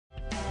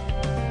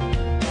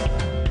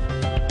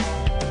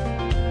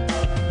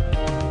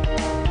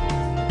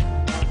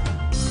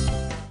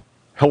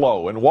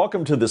Hello and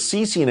welcome to the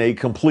CCNA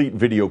Complete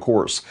video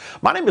course.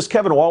 My name is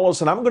Kevin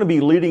Wallace and I'm going to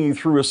be leading you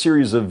through a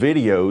series of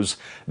videos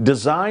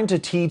designed to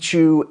teach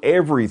you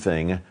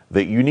everything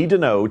that you need to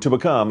know to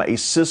become a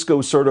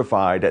Cisco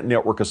Certified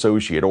Network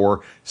Associate,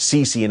 or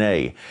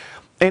CCNA.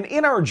 And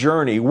in our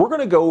journey, we're going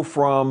to go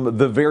from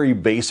the very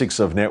basics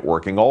of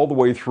networking all the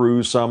way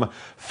through some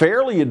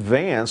fairly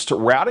advanced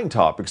routing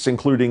topics,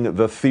 including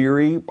the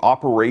theory,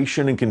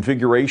 operation, and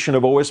configuration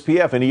of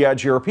OSPF and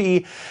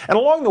EIGRP. And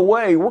along the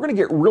way, we're going to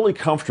get really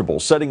comfortable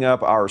setting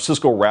up our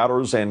Cisco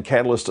routers and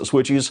Catalyst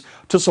switches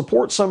to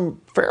support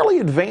some fairly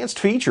advanced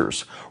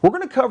features. We're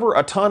going to cover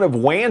a ton of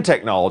WAN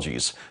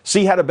technologies,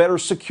 see how to better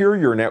secure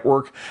your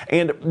network,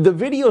 and the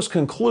videos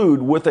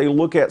conclude with a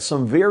look at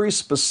some very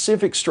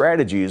specific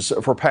strategies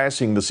for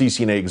passing the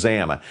CCNA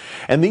exam.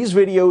 And these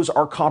videos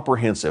are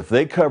comprehensive.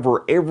 They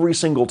cover every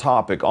single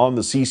topic on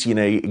the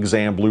CCNA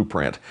exam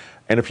blueprint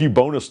and a few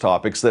bonus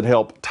topics that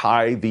help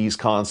tie these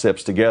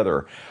concepts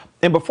together.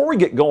 And before we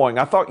get going,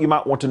 I thought you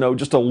might want to know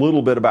just a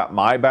little bit about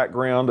my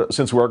background,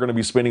 since we're going to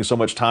be spending so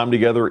much time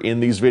together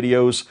in these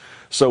videos.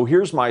 So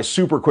here's my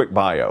super quick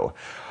bio.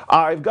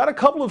 I've got a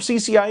couple of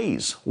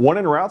CCIEs, one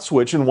in route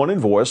switch and one in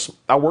voice.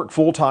 I work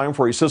full-time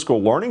for a Cisco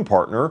learning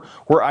partner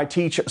where I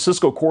teach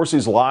Cisco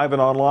courses live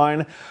and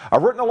online.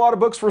 I've written a lot of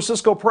books for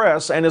Cisco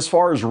Press, and as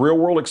far as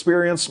real-world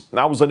experience,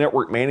 I was a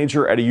network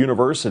manager at a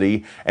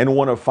university and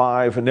one of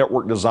 5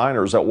 network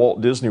designers at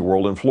Walt Disney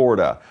World in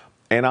Florida.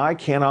 And I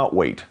cannot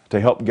wait to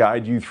help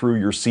guide you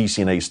through your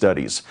CCNA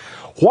studies.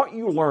 What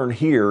you learn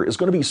here is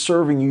going to be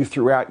serving you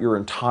throughout your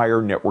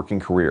entire networking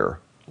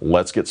career.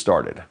 Let's get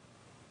started.